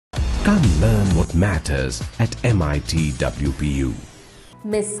Come learn what matters at MIT-WPU.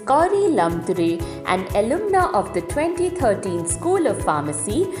 Miss Gauri Lamture, an alumna of the 2013 School of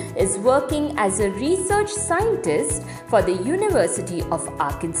Pharmacy, is working as a research scientist for the University of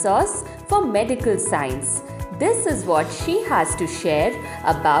Arkansas for medical science. This is what she has to share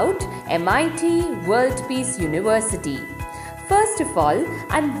about MIT World Peace University. First of all,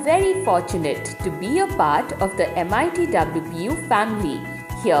 I'm very fortunate to be a part of the MIT-WPU family.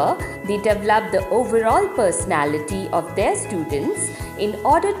 Here, they develop the overall personality of their students in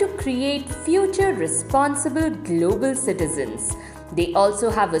order to create future responsible global citizens. They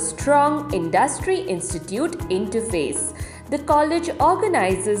also have a strong industry-institute interface. The college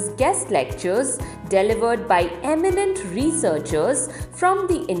organizes guest lectures delivered by eminent researchers from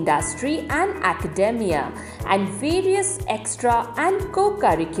the industry and academia, and various extra and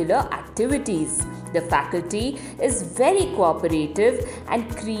co-curricular activities. The faculty is very cooperative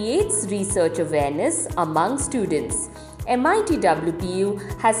and creates research awareness among students.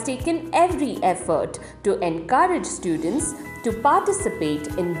 MIT-WPU has taken every effort to encourage students to participate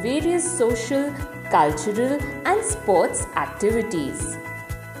in various social, cultural and sports activities.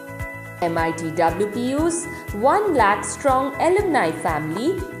 MIT-WPU's 1 lakh strong alumni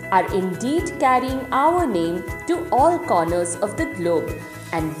family are indeed carrying our name to all corners of the globe,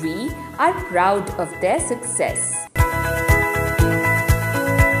 and we are proud of their success.